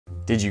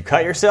Did you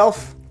cut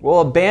yourself?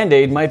 Well, a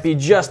Band-Aid might be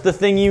just the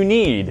thing you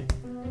need.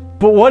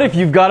 But what if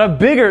you've got a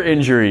bigger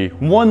injury?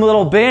 One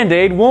little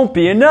Band-Aid won't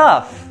be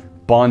enough.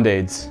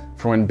 Band-Aids,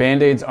 for when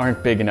Band-Aids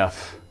aren't big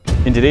enough.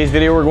 In today's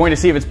video, we're going to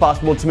see if it's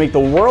possible to make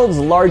the world's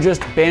largest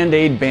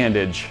Band-Aid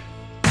bandage.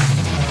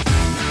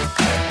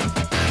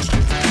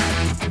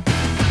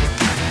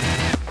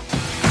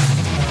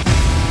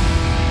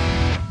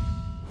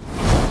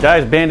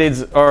 Guys,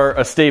 Band-Aids are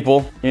a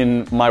staple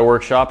in my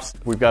workshops.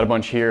 We've got a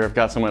bunch here, I've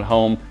got some at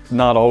home.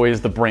 Not always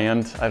the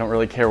brand, I don't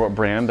really care what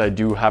brand. I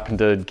do happen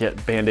to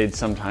get Band-Aids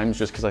sometimes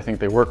just because I think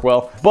they work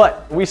well.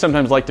 But we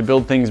sometimes like to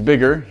build things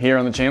bigger here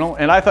on the channel,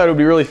 and I thought it would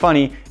be really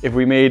funny if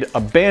we made a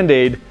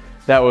Band-Aid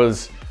that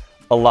was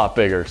a lot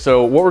bigger.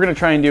 So what we're gonna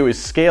try and do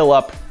is scale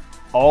up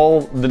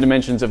all the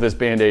dimensions of this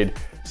Band-Aid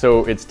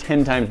so it's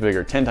 10 times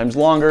bigger, 10 times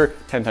longer,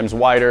 10 times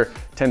wider,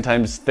 10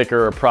 times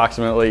thicker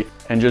approximately,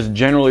 and just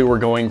generally we're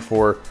going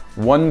for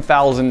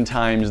 1,000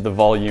 times the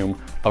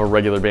volume of a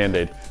regular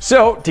Band-Aid.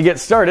 So to get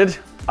started,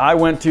 I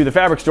went to the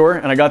fabric store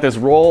and I got this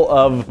roll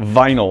of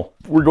vinyl.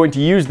 We're going to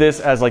use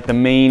this as like the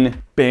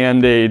main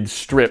Band-Aid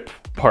strip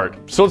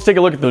part. So let's take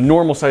a look at the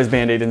normal size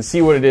Band-Aid and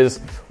see what it is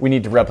we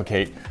need to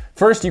replicate.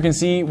 First, you can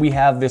see we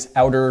have this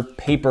outer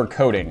paper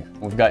coating.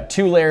 We've got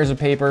 2 layers of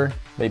paper.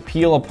 They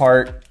peel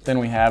apart. Then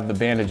we have the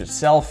bandage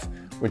itself,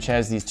 which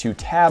has these 2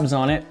 tabs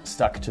on it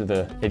stuck to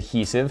the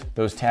adhesive.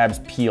 Those tabs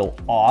peel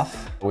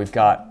off. We've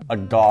got a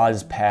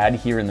gauze pad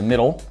here in the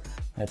middle.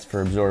 That's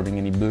for absorbing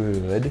any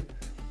blood.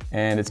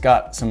 And it's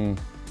got some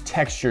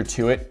texture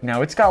to it.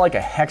 Now it's got like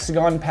a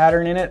hexagon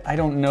pattern in it. I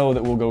don't know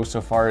that we'll go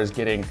so far as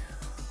getting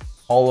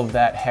all of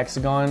that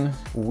hexagon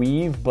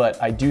weave,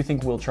 but I do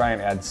think we'll try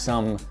and add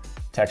some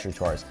texture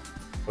to ours.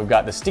 We've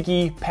got the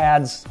sticky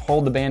pads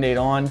hold the Band-Aid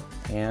on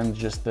and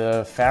just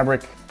the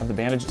fabric of the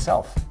bandage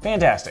itself.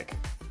 Fantastic.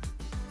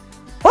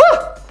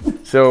 Ah!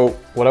 So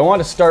what I want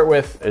to start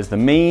with is the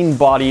main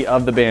body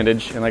of the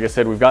bandage. And like I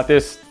said, we've got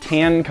this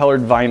tan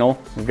colored vinyl.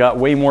 We've got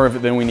way more of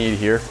it than we need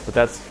here, but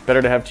that's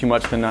better to have too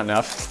much than not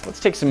enough.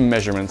 Let's take some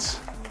measurements.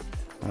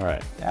 All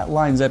right, that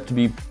lines up to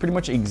be pretty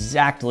much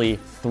exactly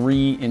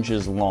 3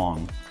 inches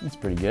long. That's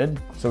pretty good.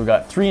 So we've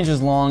got 3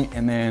 inches long,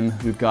 and then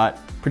we've got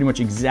pretty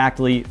much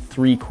exactly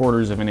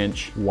 3/4 of an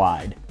inch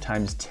wide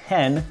times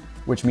 10,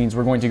 which means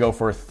we're going to go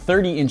for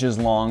 30 inches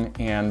long,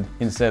 and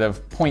instead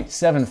of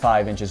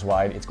 0.75 inches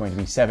wide, it's going to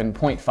be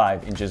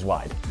 7.5 inches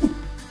wide.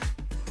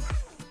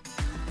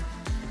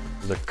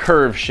 The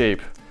curve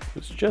shape.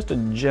 It's just a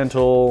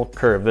gentle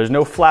curve. There's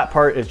no flat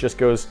part, it just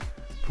goes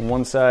from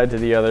one side to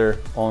the other,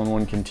 all in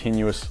one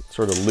continuous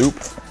sort of loop.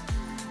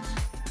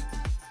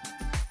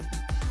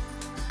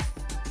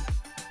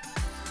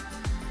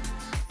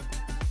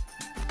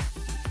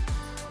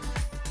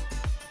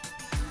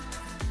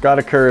 Got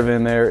a curve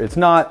in there. It's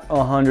not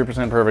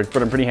 100% perfect,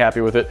 but I'm pretty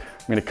happy with it.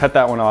 I'm gonna cut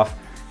that one off,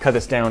 cut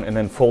this down, and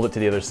then fold it to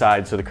the other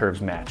side so the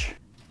curves match.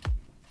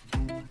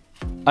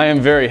 I am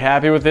very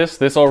happy with this.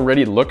 This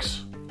already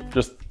looks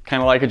just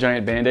kind of like a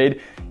giant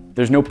Band-Aid.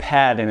 There's no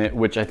pad in it,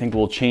 which I think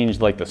will change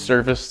like the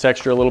surface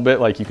texture a little bit.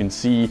 Like you can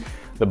see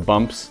the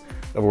bumps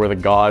of where the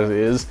gauze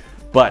is.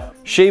 But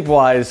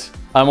shape-wise,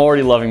 I'm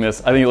already loving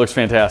this. I think it looks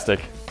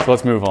fantastic. So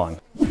let's move on.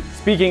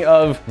 Speaking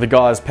of the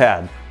gauze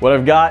pad, what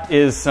I've got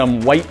is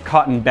some white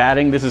cotton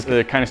batting. This is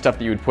the kind of stuff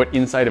that you would put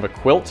inside of a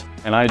quilt.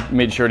 And I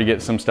made sure to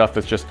get some stuff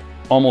that's just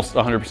almost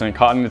 100%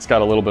 cotton. It's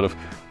got a little bit of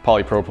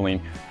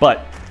polypropylene,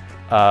 but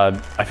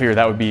I figured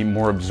that would be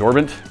more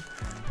absorbent.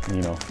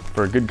 You know,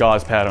 for a good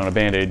gauze pad on a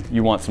Band-Aid,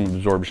 you want some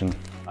absorption.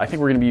 I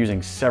think we're gonna be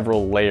using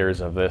several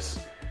layers of this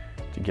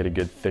to get a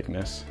good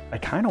thickness. I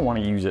kind of want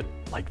to use it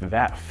like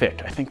that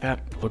thick. I think that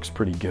looks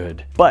pretty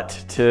good.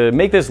 But to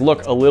make this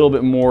look a little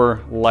bit more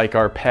like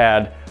our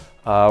pad,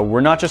 we're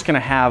not just gonna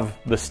have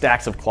the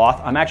stacks of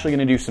cloth. I'm actually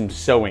gonna do some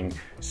sewing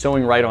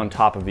right on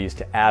top of these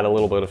to add a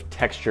little bit of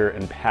texture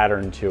and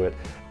pattern to it.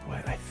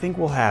 What I think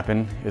will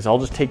happen is I'll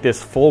just take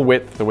this full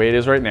width the way it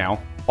is right now.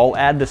 I'll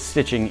add the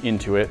stitching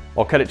into it.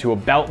 I'll cut it to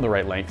about the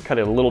right length, cut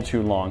it a little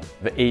too long,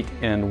 the 8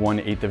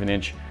 1/8 of an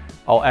inch.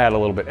 I'll add a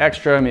little bit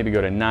extra, maybe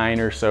go to 9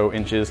 or so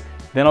inches.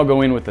 Then I'll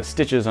go in with the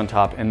stitches on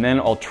top, and then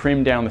I'll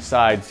trim down the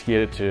sides to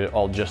get it to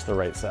all just the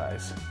right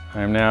size.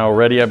 I'm now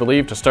ready, I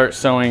believe, to start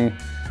sewing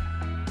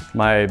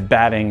my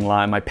padding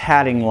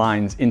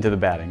lines into the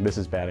batting. This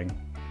is batting.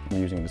 I'm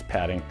using this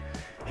padding.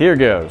 Here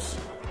goes.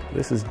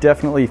 This is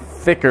definitely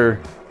thicker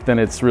than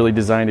it's really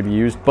designed to be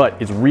used, but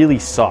it's really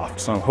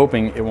soft, so I'm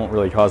hoping it won't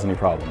really cause any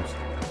problems.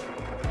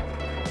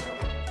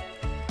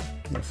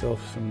 Give myself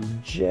some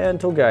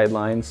gentle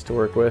guidelines to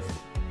work with.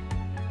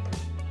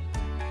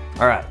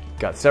 All right,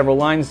 got several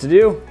lines to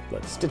do.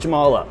 Let's stitch them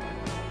all up.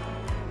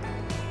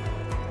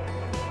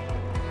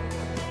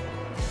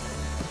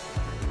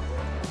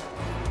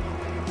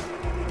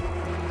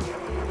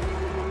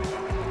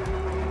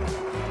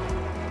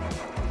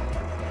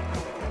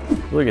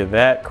 Look at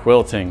that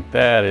quilting.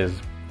 That is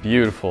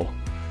beautiful.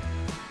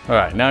 All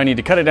right, now I need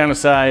to cut it down to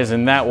size,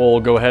 and that will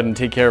go ahead and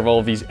take care of all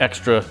of these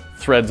extra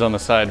threads on the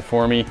side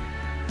for me.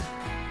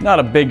 Not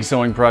a big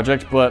sewing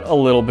project, but a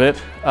little bit.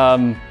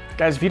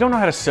 Guys, if you don't know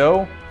how to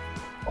sew,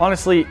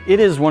 Honestly, it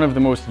is one of the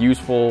most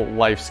useful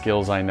life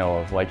skills I know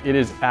of. Like, it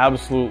is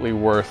absolutely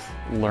worth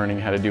learning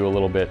how to do a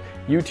little bit.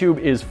 YouTube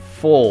is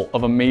full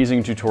of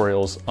amazing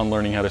tutorials on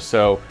learning how to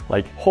sew,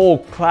 like whole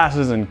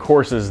classes and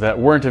courses that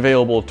weren't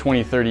available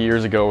 20, 30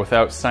 years ago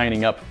without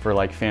signing up for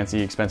like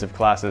fancy, expensive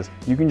classes.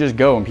 You can just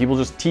go and people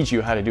just teach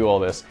you how to do all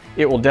this.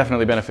 It will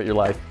definitely benefit your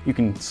life. You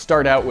can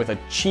start out with a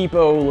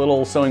cheapo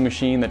little sewing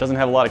machine that doesn't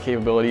have a lot of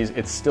capabilities.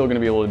 It's still gonna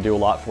be able to do a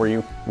lot for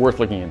you. Worth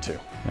looking into.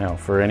 Now,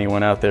 for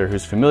anyone out there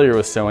who's familiar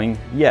with sewing,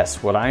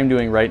 yes, what I'm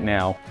doing right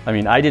now, I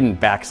mean, I didn't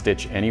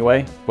backstitch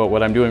anyway, but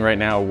what I'm doing right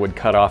now would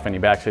cut off any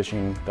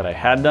backstitching that I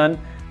had done.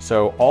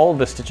 So all of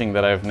the stitching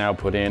that I've now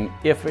put in,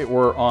 if it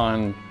were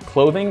on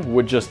clothing,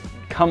 would just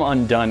come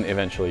undone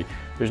eventually.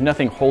 There's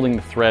nothing holding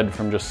the thread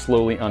from just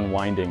slowly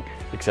unwinding,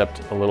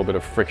 except a little bit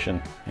of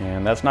friction.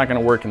 And that's not gonna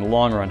work in the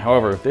long run.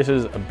 However, this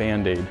is a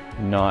Band-Aid,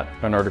 not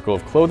an article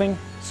of clothing,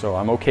 so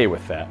I'm okay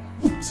with that.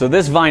 So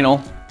this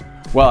vinyl,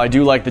 well, I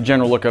do like the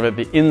general look of it.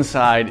 The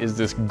inside is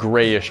this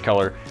grayish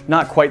color.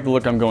 Not quite the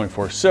look I'm going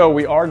for. So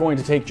we are going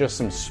to take just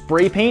some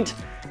spray paint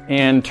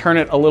and turn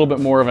it a little bit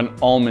more of an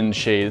almond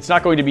shade. It's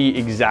not going to be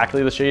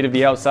exactly the shade of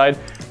the outside,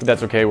 but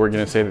that's okay. We're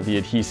gonna say that the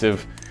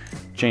adhesive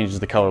changes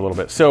the color a little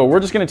bit. So we're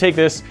just gonna take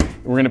this,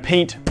 we're gonna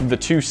paint the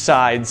two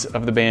sides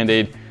of the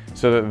Band-Aid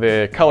so that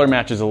the color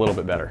matches a little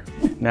bit better.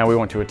 Now we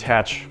want to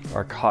attach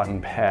our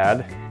cotton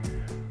pad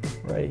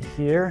right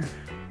here.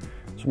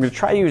 So I'm gonna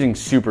try using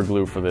super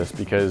glue for this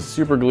because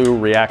super glue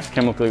reacts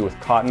chemically with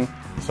cotton,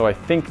 so I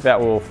think that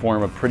will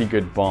form a pretty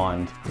good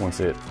bond once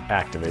it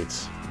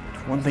activates.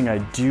 One thing I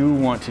do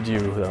want to do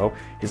though,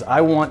 is I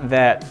want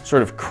that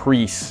sort of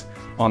crease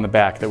on the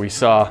back that we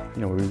saw.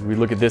 You know, we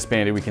look at this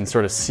Band-Aid, we can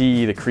sort of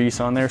see the crease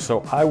on there,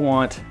 so I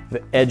want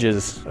the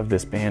edges of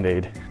this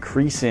Band-Aid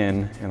crease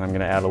in, and I'm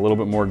gonna add a little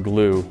bit more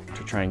glue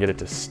to try and get it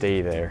to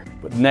stay there.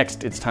 But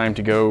next, it's time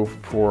to go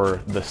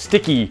for the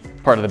sticky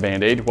part of the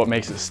Band-Aid, what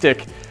makes it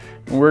stick.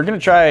 We're gonna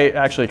try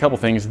actually a couple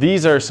things.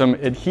 These are some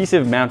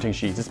adhesive mounting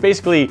sheets. It's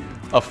basically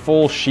a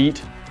full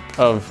sheet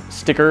of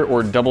sticker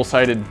or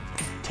double-sided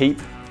tape,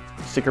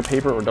 sticker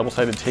paper or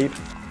double-sided tape.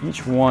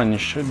 Each one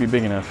should be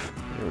big enough.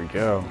 There we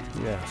go.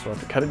 Yeah, so I have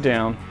to cut it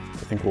down. I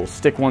think we'll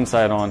stick one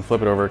side on,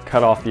 flip it over,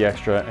 cut off the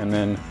extra, and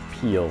then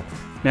peel.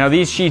 Now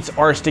these sheets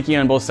are sticky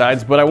on both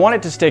sides, but I want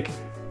it to stick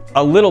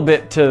a little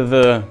bit to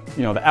the,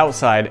 the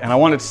outside, and I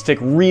want it to stick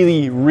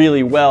really,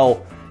 really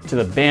well to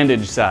the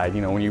bandage side.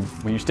 You know, when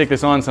you stick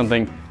this on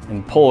something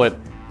and pull it,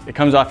 it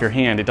comes off your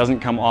hand. It doesn't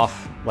come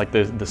off, like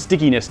the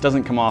stickiness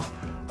doesn't come off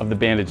of the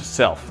bandage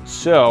itself.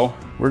 So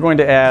we're going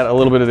to add a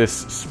little bit of this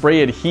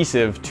spray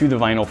adhesive to the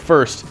vinyl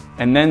first,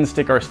 and then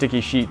stick our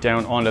sticky sheet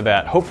down onto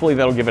that. Hopefully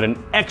that'll give it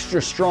an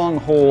extra strong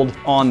hold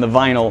on the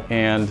vinyl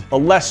and a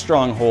less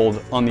strong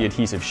hold on the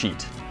adhesive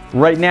sheet.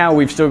 Right now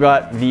we've still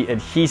got the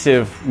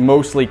adhesive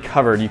mostly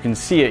covered. You can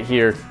see it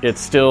here. It's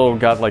still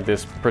got like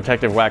this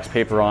protective wax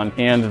paper on,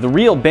 and the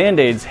real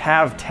Band-Aids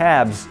have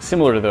tabs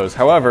similar to those.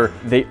 However,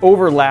 they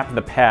overlap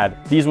the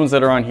pad. These ones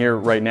that are on here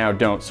right now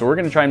don't. So we're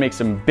gonna try and make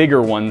some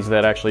bigger ones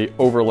that actually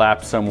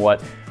overlap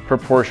somewhat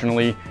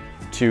proportionally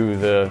to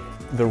the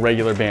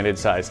regular Band-Aid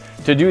size.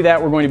 To do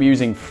that, we're going to be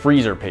using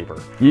freezer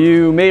paper.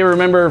 You may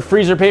remember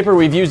freezer paper.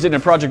 We've used it in a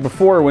project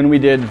before when we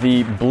did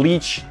the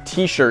bleach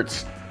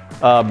t-shirts.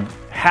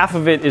 Half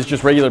of it is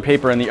just regular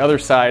paper and the other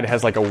side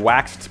has like a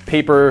waxed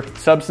paper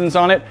substance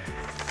on it,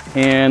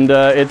 and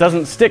it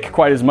doesn't stick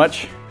quite as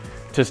much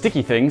to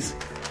sticky things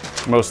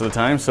most of the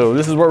time. So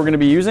this is what we're going to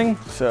be using.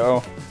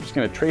 So I'm just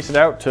going to trace it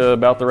out to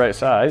about the right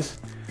size.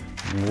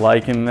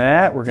 Liking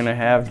that, we're going to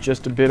have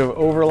just a bit of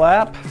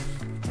overlap.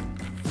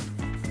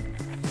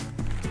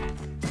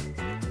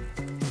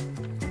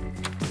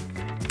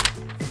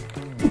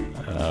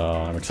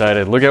 Oh, I'm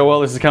excited. Look how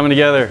well this is coming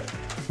together.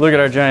 Look at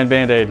our giant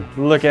Band-Aid.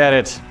 Look at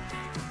it.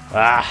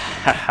 Ah,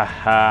 ha, ha,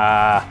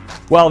 ha.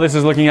 Well, this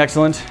is looking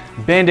excellent.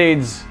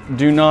 Band-Aids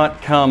do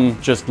not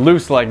come just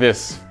loose like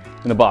this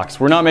in the box.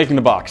 We're not making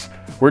the box.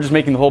 We're just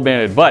making the whole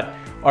Band-Aid, but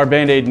our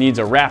Band-Aid needs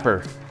a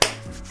wrapper.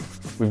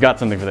 We've got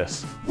something for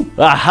this.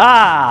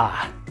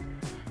 Aha!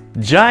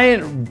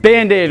 Giant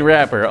Band-Aid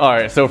wrapper. All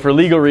right, so for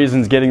legal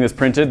reasons, getting this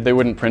printed, they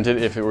wouldn't print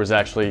it if it was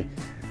actually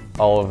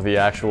all of the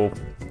actual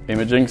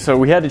imaging. So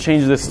we had to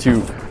change this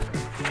to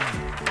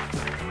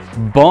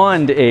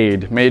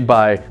Bond-Aid, made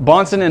by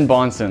Bohnson and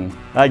Bohnson.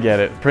 I get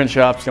it. Print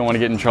shops don't want to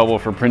get in trouble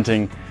for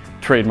printing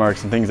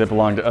trademarks and things that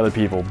belong to other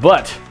people.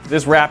 But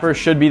this wrapper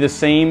should be the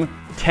same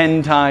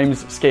 10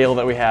 times scale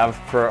that we have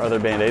for our other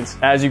Band-Aids.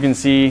 As you can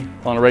see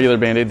on a regular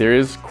Band-Aid, there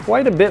is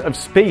quite a bit of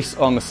space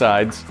on the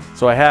sides.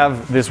 So I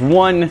have this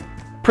one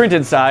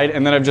printed side,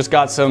 and then I've just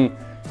got some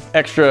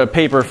extra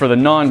paper for the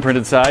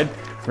non-printed side.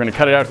 We're going to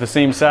cut it out to the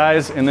same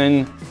size and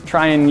then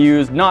try and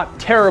use not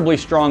terribly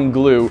strong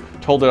glue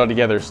to hold it all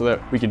together so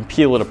that we can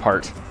peel it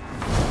apart.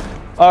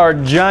 Our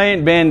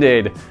giant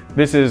Band-Aid.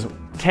 This is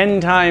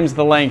 10 times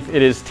the length,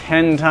 it is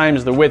 10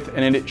 times the width,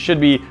 and it should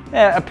be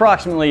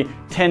approximately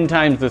 10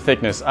 times the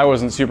thickness. I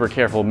wasn't super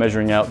careful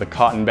measuring out the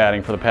cotton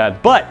batting for the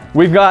pad, but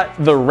we've got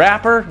the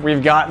wrapper,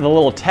 we've got the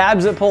little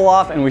tabs that pull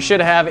off, and we should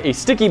have a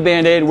sticky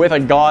Band-Aid with a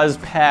gauze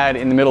pad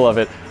in the middle of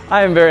it.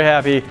 I am very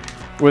happy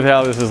with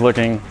how this is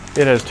looking.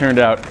 It has turned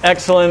out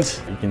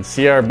excellent. You can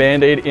see our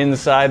Band-Aid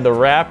inside the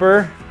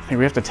wrapper. I think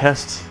we have to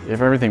test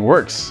if everything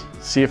works.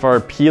 See if our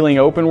peeling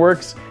open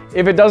works.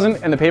 If it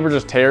doesn't and the paper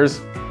just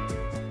tears,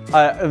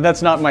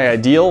 that's not my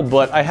ideal,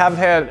 but I have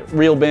had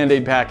real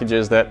Band-Aid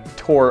packages that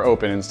tore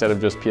open instead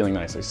of just peeling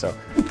nicely, so.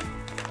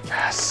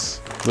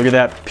 Yes, look at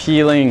that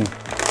peeling,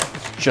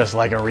 just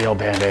like a real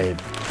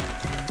Band-Aid.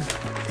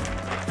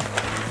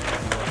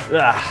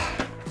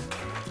 Ah,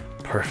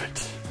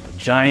 perfect. A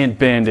giant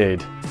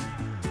Band-Aid.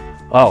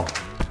 Oh,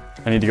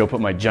 I need to go put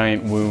my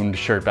giant wound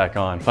shirt back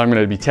on. If I'm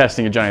gonna be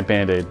testing a giant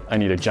Band-Aid, I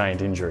need a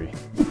giant injury.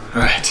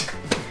 All right.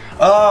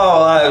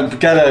 Oh, I've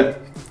got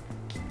a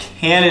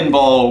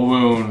cannonball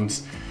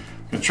wound.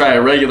 I'm gonna try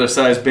a regular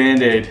sized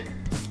Band-Aid.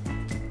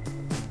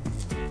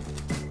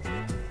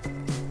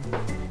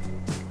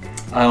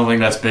 I don't think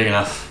that's big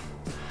enough.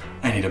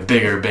 I need a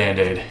bigger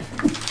Band-Aid.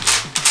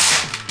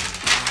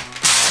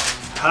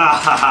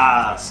 Ha ha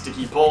ha!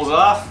 Sticky pulls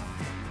off.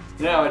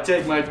 Now I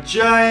take my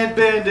giant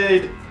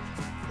Band-Aid.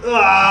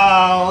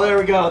 Oh, there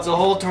we go. It's a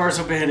whole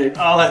torso Band-Aid.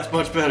 Oh, that's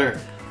much better.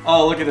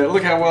 Oh, look at that.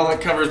 Look how well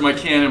that covers my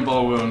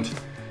cannonball wound.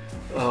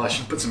 Oh, I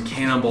should put some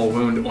cannonball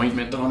wound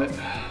ointment on it.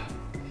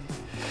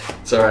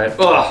 It's all right.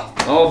 Oh,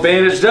 all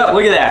bandaged up.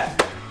 Look at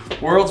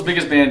that. World's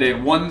biggest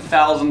Band-Aid,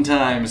 1,000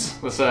 times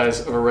the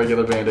size of a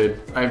regular Band-Aid.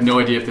 I have no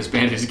idea if this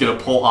Band-Aid is gonna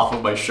pull off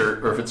of my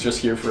shirt or if it's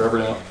just here forever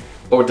now.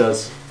 Oh, it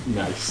does.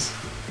 Nice.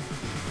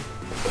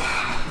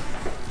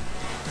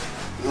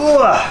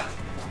 Ugh.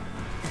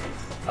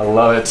 I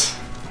love it.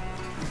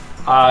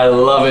 I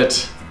love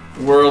it.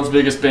 World's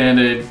biggest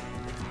Band-Aid.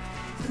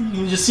 You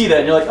can just see that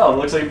and you're like, oh, it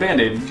looks like a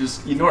Band-Aid.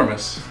 Just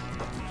enormous.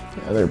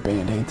 Yeah, they're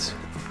Band-Aids.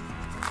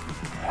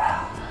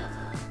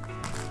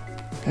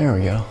 There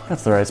we go.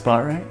 That's the right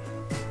spot, right?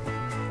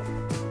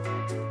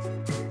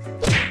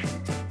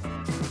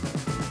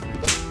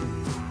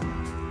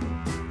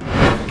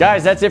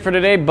 Guys, that's it for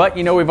today, but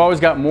you know we've always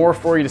got more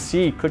for you to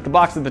see. Click the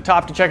box at the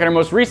top to check out our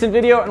most recent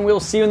video, and we'll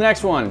see you in the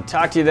next one.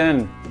 Talk to you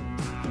then.